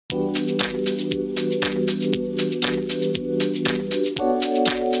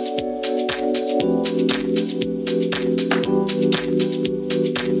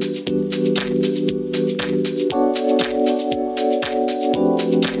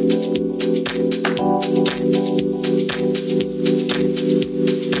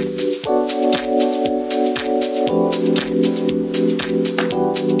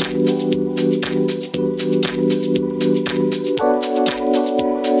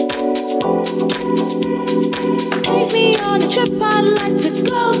trip I'd like to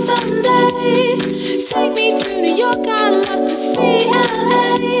go someday. Take me to New York, I'd love to see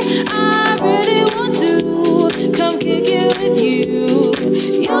LA. I really want to come kick it with you.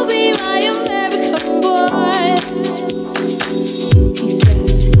 You'll be my American boy. He said,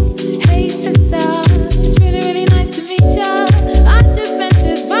 hey sister, it's really, really nice to meet ya. I just met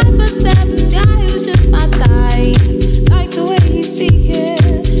this 5'7" guy who's just my type. Like the way he's speaking,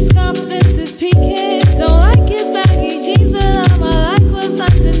 his confidence is peaking. Don't like his baggy jeans, but I'ma like what's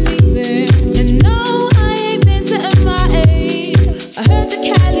underneath it. And no, I ain't been to MIA. I heard the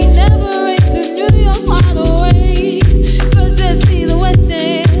Cali never rains and New York's wide awake. First let's see the West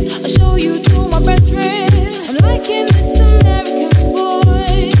End, I'll show you to my brethren. I'm liking this American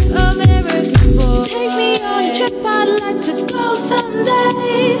boy, American boy. Take me on a trip, I'd like to go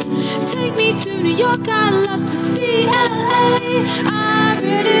someday. Take me to New York, I'd love to see LA. I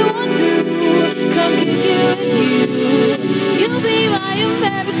really want to come kick it with you. You'll be my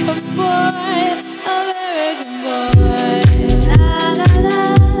American boy, American boy. La la la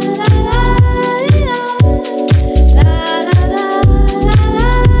la la la la la la la la la la.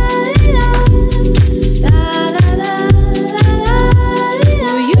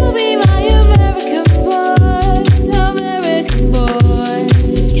 Will you be my American boy, American boy?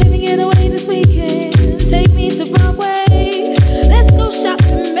 Can we get away this weekend? Take me to Broadway. Let's go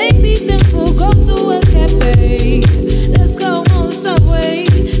shopping, maybe then we'll go to a cafe. Let's go on the subway.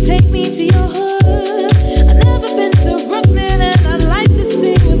 Take me to your hood. I've never been to Brooklyn and I'd like to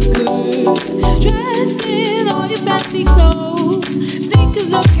see what's good. Dressed in all your fancy clothes, sneakers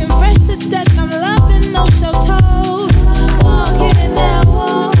looking fresh to death. I'm loving no show toes. Walking that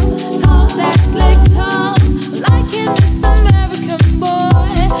wall, talk that slick talk. Liking this American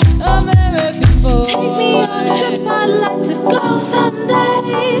boy, American boy. Take me on a trip, I'd like to go someday.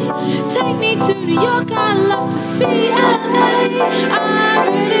 Take me to New York, I'd love to see LA. I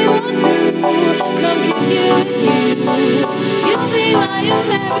really want to come kick it with you. You'll be my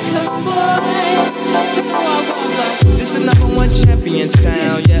American boy. Take me on This is number one champion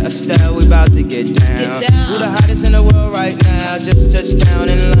sound. Yeah, Estelle, we about to get down. Who the hottest in the world right now? Just touched down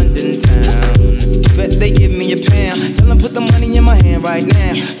in London town. Bet they give me a pound. Tell them put the money in my hand right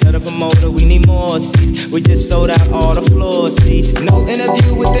now. Tell the promoter we need more seats. We just sold out all the floor seats. No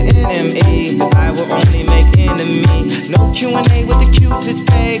interview with the NME, cause I will only make enemy. No Q&A with the Q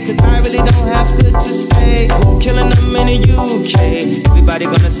today, cause I really don't have good to say. Who killing them in the UK? Everybody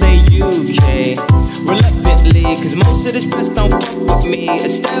gonna say UK. Reluctantly, cause most of this press don't fuck with me.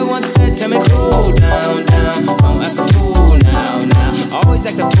 Estelle once said, tell me cool down, down. Don't act a fool now, now. Always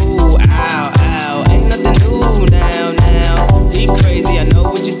act a fool, ow, ow. Ain't nothing new now, now. He crazy, I know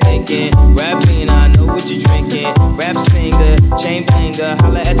what you're thinking. Rapping, I know what you're drinking. Rap singer, chain blinger.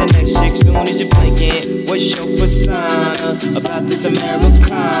 Holla at the next chick soon as you're blinking. What's your persona about this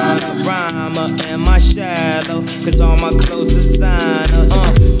Americana? Rhymer, am I shallow? Cause all my clothes designer.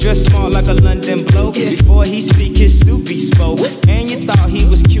 Dress smart like a London bloke. Before he speak, his stoopy spoke. And you thought he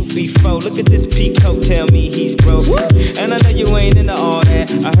was cute before. Look at this peacoat, tell me he's broke. And I know you ain't into all that.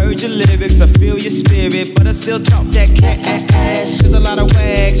 I heard your lyrics, I feel your spirit, but I still talk that cat ass. Cause a lot of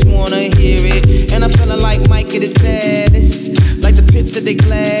wags wanna hear it. And I'm feeling like Mike at his baddest. Like the Pips at their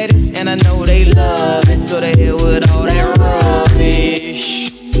gladdest. And I know they love it, so they here with all that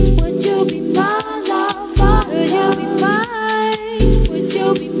rubbish.